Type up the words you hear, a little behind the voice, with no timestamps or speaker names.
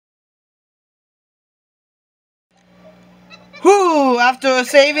after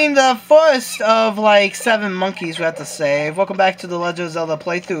saving the first of like 7 monkeys we have to save, welcome back to the Legend of Zelda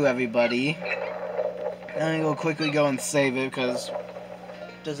playthrough, everybody. I'm gonna quickly go and save it because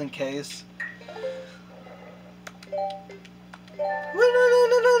just in case.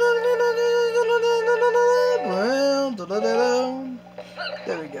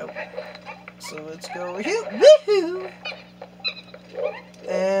 There we go. So let's go over here. Woohoo!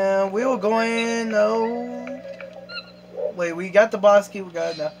 And we were going. Oh, wait, we got the boss key. We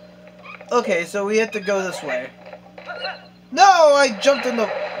got it now. Okay, so we have to go this way. No, I jumped in the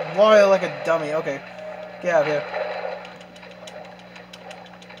water like a dummy. Okay, get out of here,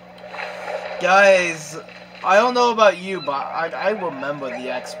 guys. I don't know about you, but I remember the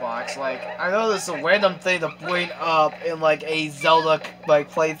Xbox. Like, I know this is a random thing to bring up in like a Zelda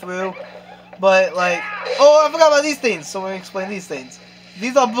like playthrough, but like, oh, I forgot about these things. So let me explain these things.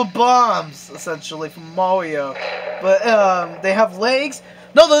 These are the bombs, essentially, from Mario. But, they have legs.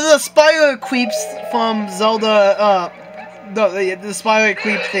 No, they're the spider creeps from Zelda, no, the spider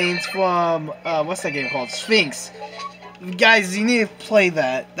creep things from, what's that game called? Sphinx. Guys, you need to play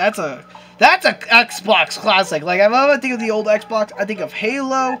that. That's a Xbox classic. Like, if I think of the old Xbox, I think of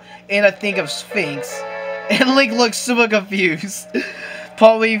Halo, and I think of Sphinx. And Link looks super confused.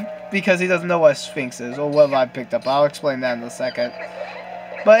 Probably because he doesn't know what Sphinx is, or what I picked up. I'll explain that in a second.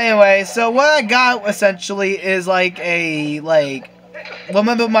 But anyway, so what I got essentially is like a,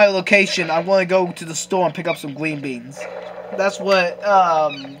 remember my location, I'm going to go to the store and pick up some green beans. That's what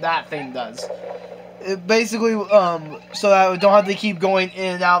that thing does. It basically, so that I don't have to keep going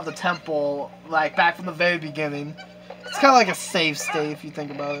in and out of the temple, like back from the very beginning. It's kind of like a save state if you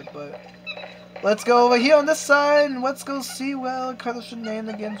think about it, but let's go over here on this side and let's go see what kind of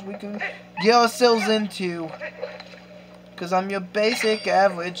shenanigans we can get ourselves into. Because I'm your basic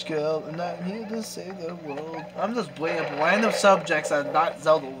average girl, and I'm here to save the world. I'm just bringing up random subjects that are not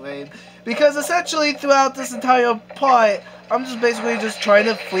Zelda related. Because essentially, throughout this entire part, I'm just basically just trying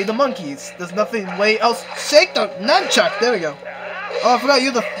to free the monkeys. There's nothing way else. Shake the nunchuck! There we go. Oh, I forgot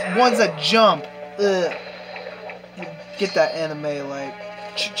you're the ones that jump. Ugh. Get that anime, like,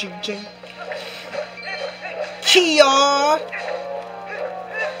 ching-ching-ching. Kia!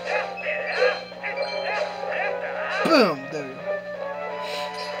 Boom! There we go.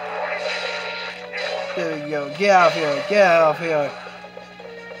 There we go. Get out of here. Get out of here.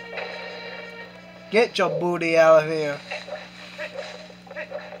 Get your booty out of here.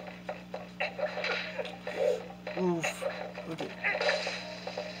 Oof. Okay.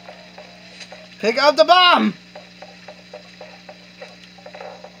 Pick up the bomb!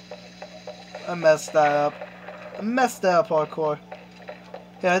 I messed that up. I messed that up, parkour.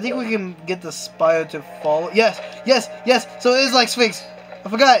 Yeah, I think we can get the spider to follow. Yes, yes, yes. So it is like Sphinx. I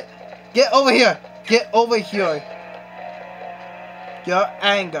forgot. Get over here. Get over here. Your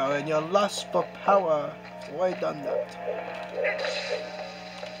anger and your lust for power. Why done that?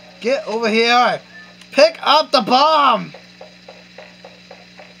 Get over here. Pick up the bomb.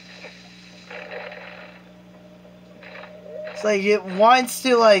 It's like it wants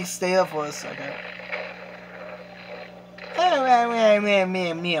to like stay up for a second.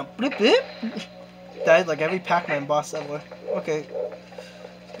 Died like every Pac-Man boss ever. Okay.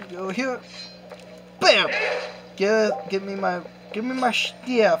 Go here. Bam! Give me my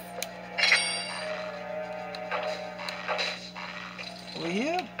stiff. Over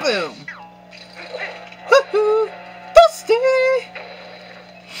here. Boom. Woohoo! Dusty!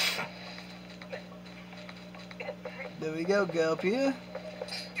 There we go. Go up here.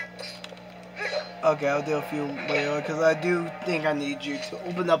 Okay, I'll do a few later, because I do think I need you to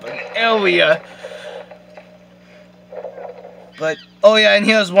open up an area. But, oh yeah, and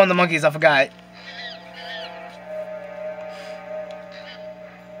here's one of the monkeys, I forgot.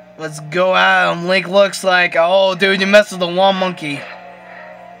 Let's go out, and Link looks like, oh dude, you messed with the one monkey.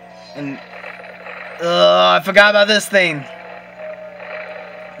 And, I forgot about this thing.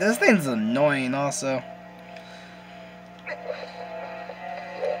 This thing's annoying also.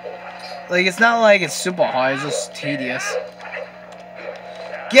 Like, it's not like it's super hard, it's just tedious.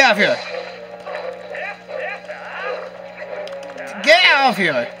 Get out of here! Get out of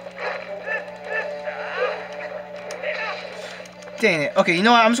here! Dang it. Okay, you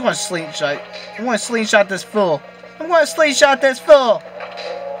know what? I'm just gonna slingshot. I'm gonna slingshot this fool. I'm gonna slingshot this fool!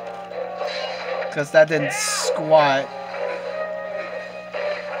 Because that didn't squat.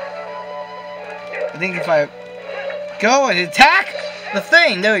 I think if I go and attack the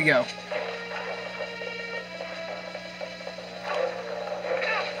thing, there we go.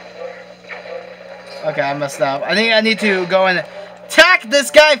 Okay, I messed up. I think I need to go and attack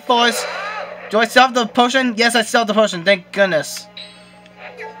this guy first. Do I still have the potion? Yes, I still have the potion. Thank goodness.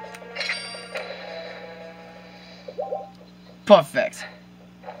 Perfect.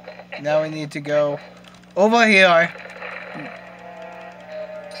 Now we need to go over here.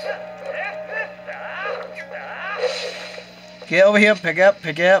 Get over here, pick it up,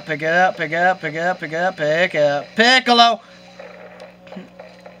 pick it up, pick it up, pick it up, pick it up, pick it up, pick it up. Piccolo!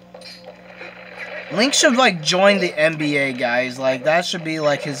 Link should, like, join the NBA, guys. Like, that should be,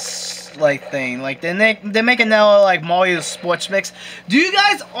 like, his, like, thing. Like, they make it now, like, Mario Sports Mix. Do you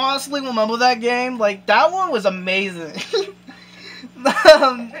guys honestly remember that game? Like, that one was amazing.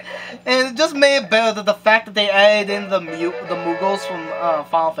 And it just made it better that the fact that they added in the Moogles from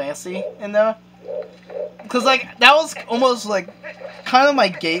Final Fantasy in there. Because, like, that was almost, like, kind of my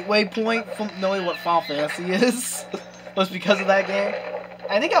gateway point from knowing what Final Fantasy is. Was because of that game.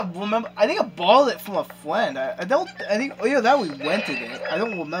 I think I borrowed it from a friend. Oh yeah, that we rented it. I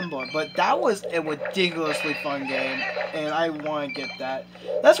don't remember. But that was a ridiculously fun game. And I want to get that.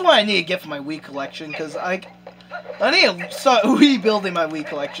 That's what I need to get for my Wii collection. Because, I need to start rebuilding my Wii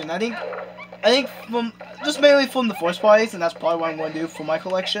collection. I think from just mainly from the first parties, and that's probably what I'm going to do for my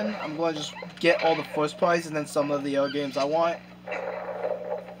collection. I'm going to just get all the first parties and then some of the other games I want.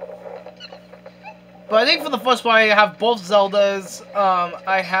 But I think for the first party, I have both Zeldas.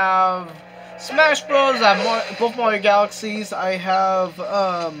 I have Smash Bros. I have both Mario Galaxies. I have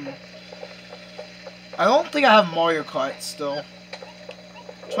I don't think I have Mario Kart still.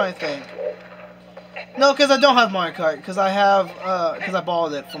 I'm trying to think. No, because I don't have Mario Kart, because I have, because I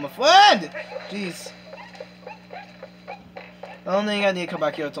borrowed it from a friend! Jeez. I don't think I need to come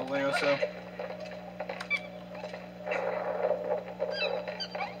back here until later, so.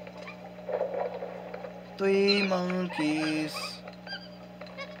 Three monkeys.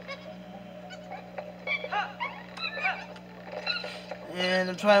 And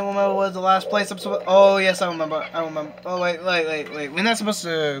I'm trying to remember what was the last place I'm supposed to... Oh, yes, I remember. Oh, wait. We're not supposed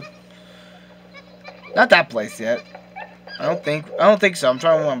to... Not that place yet. I don't think so. I'm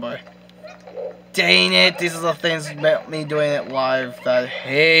trying to remember. Dang it! These are the things about me doing it live that I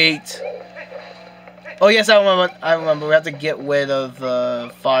hate. Oh yes, I remember. We have to get rid of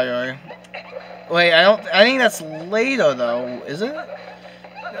the fire. Wait, I think that's later though, is it?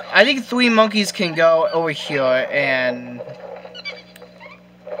 I think 3 monkeys can go over here and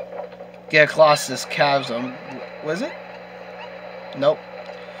get across this chasm. Was it? Nope.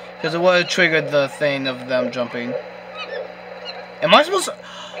 Because it would have triggered the thing of them jumping. Am I supposed to...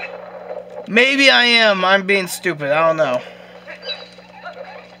 Maybe I am. I'm being stupid. I don't know.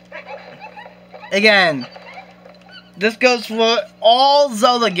 Again, this goes for all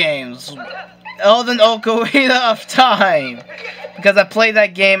Zelda games. Other than Ocarina of Time. Because I played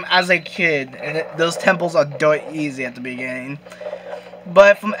that game as a kid. And those temples are dirt easy at the beginning.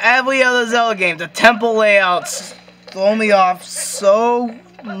 But from every other Zelda game, the temple layouts throw me off so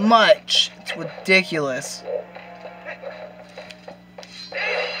much. It's ridiculous.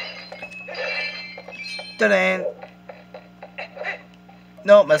 Da-dan.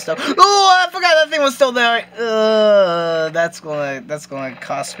 No, messed up. Oh, I forgot that thing was still there. That's gonna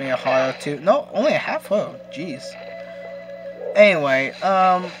cost me a heart or two. No, only a half heart. Jeez. Anyway,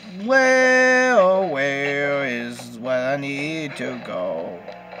 where is where I need to go?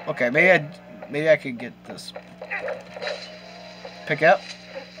 Okay, maybe I could get this. Pick up.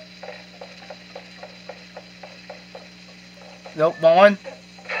 Nope, wrong one.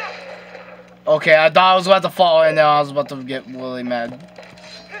 Okay, I thought I was about to fall in there. I was about to get really mad.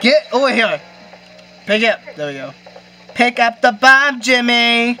 Get over here. Pick it up. There we go. Pick up the bomb,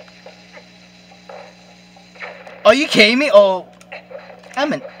 Jimmy. Are you kidding me? Oh,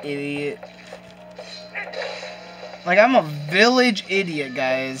 I'm an idiot. Like, I'm a village idiot,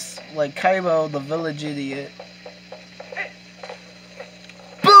 guys. Like Kaibo, the village idiot.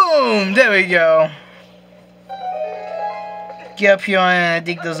 Boom! There we go. Get up here, and I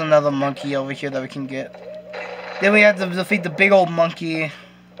think there's another monkey over here that we can get. Then we have to defeat the big old monkey.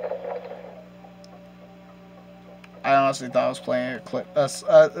 I honestly thought I was playing a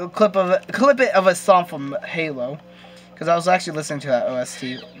clip of a song from Halo, because I was actually listening to that OST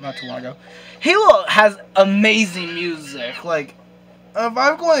not too long ago. Halo has amazing music. Like, if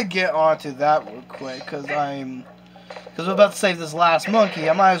I'm going to get onto that real quick, because we're about to save this last monkey,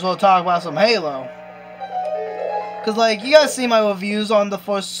 I might as well talk about some Halo. Because, like, you guys see my reviews on the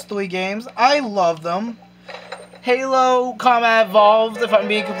first 3 games. I love them. Halo Combat Evolved, if I'm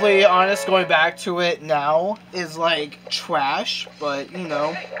being completely honest, going back to it now, is, like, trash. But, you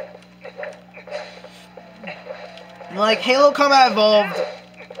know. Like, Halo Combat Evolved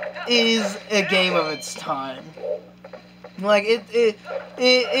is a game of its time. Like, it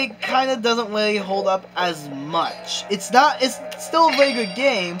kind of doesn't really hold up as much. It's still a very good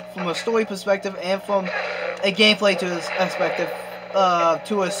game from a story perspective and from a gameplay to its perspective,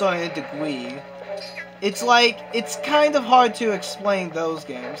 to a certain degree. It's like, it's kind of hard to explain those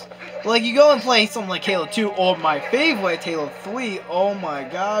games. Like, you go and play something like Halo 2, or my favorite, Halo 3. Oh my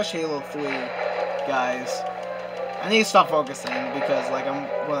gosh, Halo 3. Guys. I need to stop focusing, because, like, I'm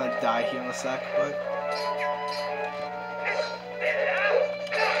gonna die here in a sec, but...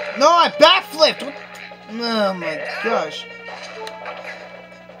 No, I backflipped! What? Oh my gosh.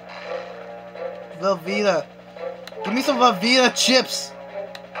 Velveeta. Give me some Velveeta chips!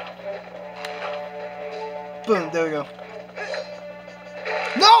 Boom, there we go.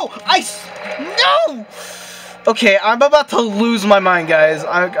 No! No! Okay, I'm about to lose my mind, guys.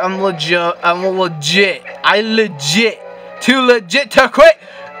 I'm legit. Too legit to quit!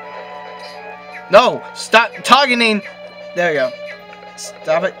 No! Stop targeting! There we go.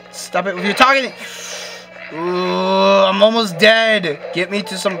 Stop it. Stop it with your targeting! Ooh, I'm almost dead. Get me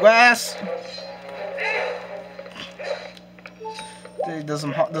to some grass. There's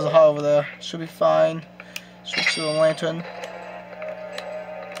a hut over there. Should be fine. Switch to the lantern.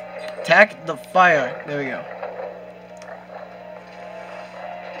 Attack the fire. There we go.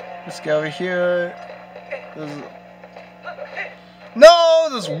 Let's go over here. No!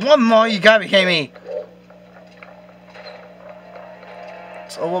 There's one more. You gotta be kidding me.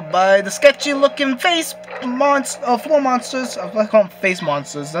 It's over by the sketchy looking face floor monsters. I call them face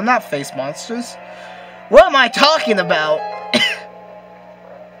monsters. They're not face monsters. What am I talking about?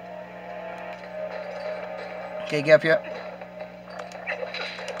 Okay, get up here.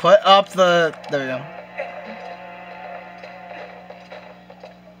 Put up the... There we go.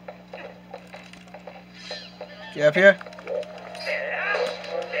 Get up here.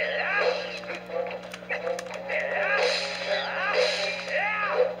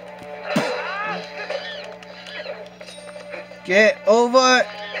 Get over.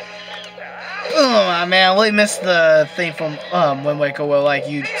 Oh man, I really missed the thing from Wind Waker where like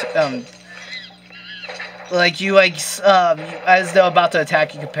you as they're about to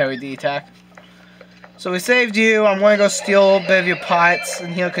attack, you can parry the attack. So we saved you. I'm going to go steal a bit of your pots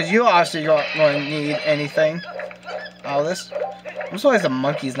in here because you obviously don't really need anything. All this. I'm surprised the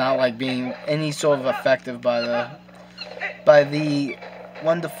monkey's not like being any sort of effective by the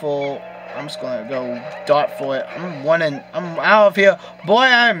wonderful. I'm just gonna go dart for it. I'm out of here. Boy,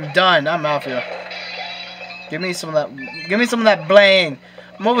 I'm done. I'm out of here. Give me some of that. Give me some of that bling.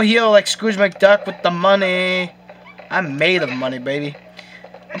 I'm over here like Scrooge McDuck with the money. I'm made of money, baby.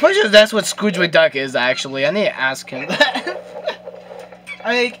 I'm pretty sure that's what Scrooge McDuck is, actually. I need to ask him that.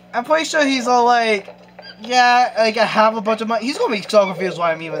 I'm pretty sure he's all like, yeah, like I have a bunch of money. He's gonna be so confused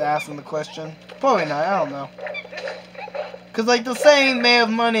why I'm even asking the question. Probably not. I don't know. Cause like the saying "made of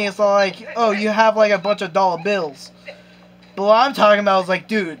money" is like, oh, you have like a bunch of dollar bills. But what I'm talking about is like,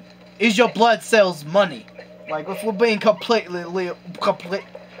 dude, is your blood cells money? Like if we're being complete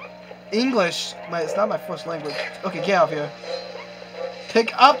English, it's not my first language. Okay, get out of here.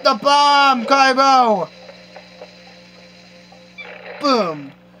 Pick up the bomb, Kaibo.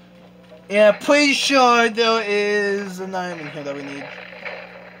 Boom. Yeah, pretty sure there is an item in here that we need.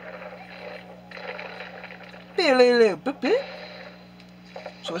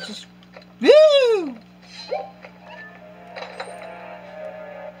 So let's just... Woo!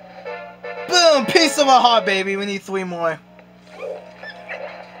 Boom! Piece of a heart, baby. We need 3 more.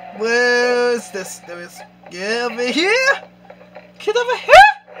 Where's this? There is... Get over here! Get over here!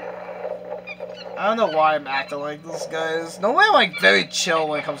 I don't know why I'm acting like this, guys. No way I'm like very chill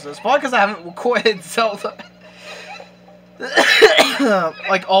when it comes to this. Probably because I haven't recorded Zelda.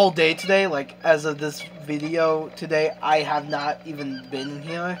 Like all day today, like as of this video today, I have not even been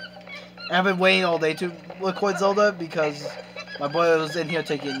here. I've been waiting all day to record Zelda because my boy was in here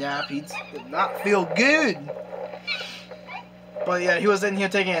taking a nap. He did not feel good. But yeah, he was in here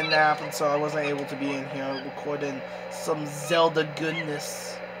taking a nap, and so I wasn't able to be in here recording some Zelda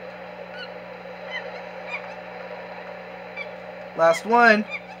goodness. Last one.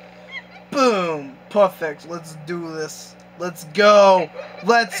 Boom. Perfect. Let's do this. Let's go!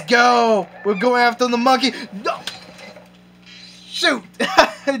 Let's go! We're going after the monkey! No! Shoot!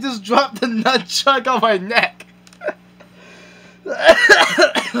 I just dropped the nunchuck on my neck!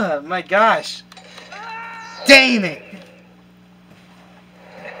 My gosh! Dang it!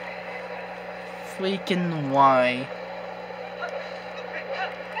 Freaking why?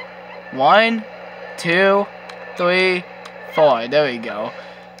 1, 2, 3, 4. There we go.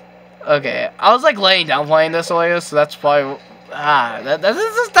 Okay, I was like laying down playing this earlier, so that's probably that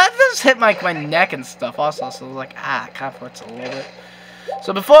just hit my neck and stuff also, so like it kind of hurts a little bit.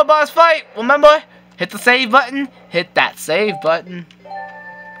 So before a boss fight, remember, hit the save button, hit that save button.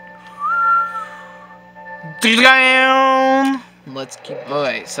 Let's keep.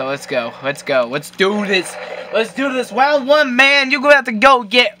 Alright, so let's go. Let's go. Let's do this. Let's do this. Round 1, man. You're gonna have to go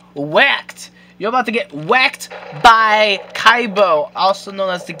get whacked. You're about to get whacked by Kaibo, also known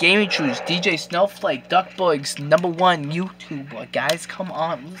as the Gaming Truths, DJ Snowflake, Duckboy's #1 YouTuber. Guys, come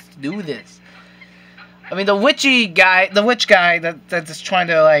on. Let's do this. I mean, the witch guy that's just trying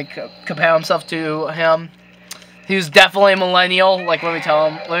to, like, compare himself to him. He was definitely a millennial. Like, let me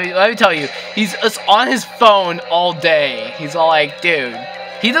tell you, he's just on his phone all day. He's all like, dude,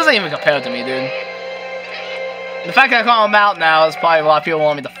 he doesn't even compare to me, dude. The fact that I call him out now is probably a lot of people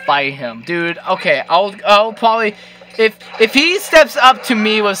want me to fight him, dude. Okay, I'll probably, if he steps up to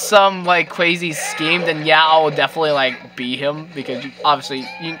me with some like crazy scheme, then yeah, I will definitely like beat him because obviously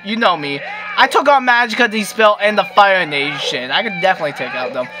you know me. I took on Magica, Dispel, and the Fire Nation. I could definitely take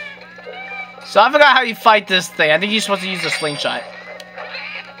out them. So I forgot how you fight this thing. I think you're supposed to use a slingshot.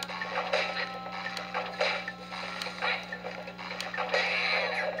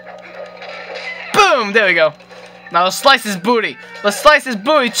 Boom! There we go. Now let's slice his booty. Let's slice his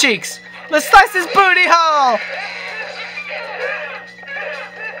booty cheeks. Let's slice his booty hole.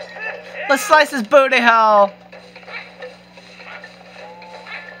 Let's slice his booty hole.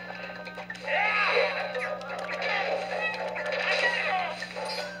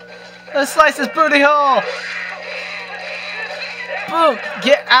 Let's slice his booty hole! Boom!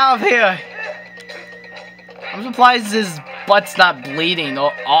 Get out of here! I'm surprised his butt's not bleeding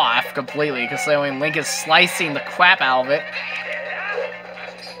off completely, considering Link is slicing the crap out of it.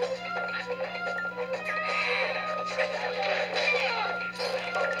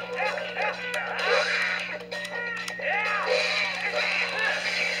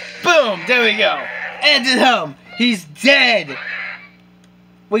 Boom! There we go! Ended him! He's dead!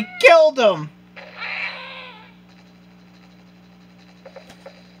 We killed him!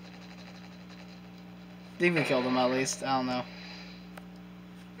 I think we killed him at least. I don't know.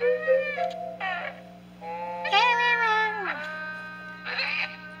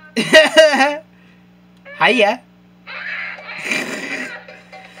 Hiya!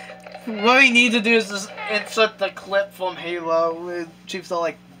 What we need to do is just insert the clip from Halo where Chief's all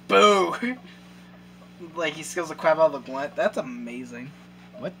like, boo! Like he skills the crap out of the glint. That's amazing.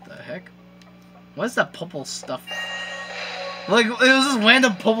 What the heck? What's that purple stuff? Like, it was this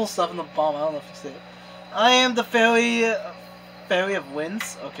random purple stuff in the bomb. I don't know if you see it. I am the fairy of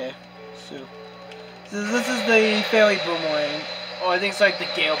winds. Okay, so this is the fairy boomerang. Oh, I think it's like the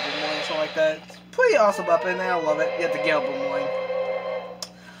gale boomerang or something like that. It's a pretty awesome weapon. I love it. You have the gale boomerang.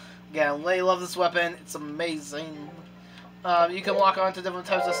 Yeah, I love this weapon. It's amazing. You can lock on to different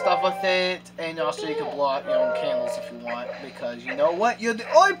types of stuff with it, and also you can blow out your own candles if you want, because you know what? You're the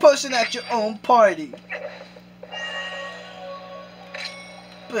only person at your own party.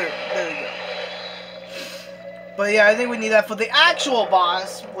 Boom, there we go. But yeah, I think we need that for the actual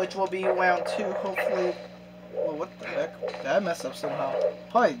boss, which will be round 2, hopefully. Well, what the heck? Did I mess up somehow?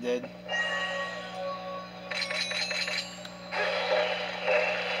 Probably did.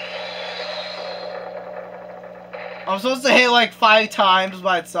 I'm supposed to hit like 5 times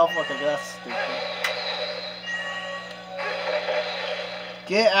by itself. Okay, that's stupid.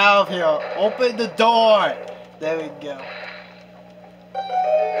 Get out of here. Open the door. There we go.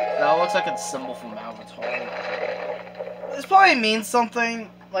 That looks like a symbol from Avatar. This probably means something.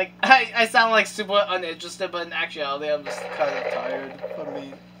 Like, I sound like super uninterested, but in actuality, I'm just kind of tired, if I'm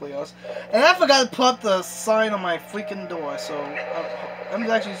being completely honest. And I forgot to put the sign on my freaking door, so I'm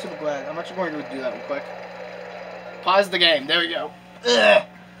actually super glad. I'm actually going to do that real quick. Pause the game. There we go. Ugh.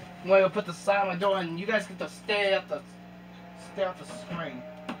 I'm going to put the sign on my door, and you guys get to stay at the screen.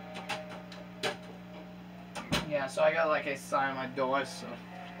 Yeah, so I got like a sign on my door, so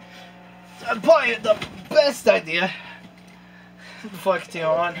that's probably the best idea. Before I continue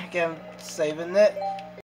on, again, saving it.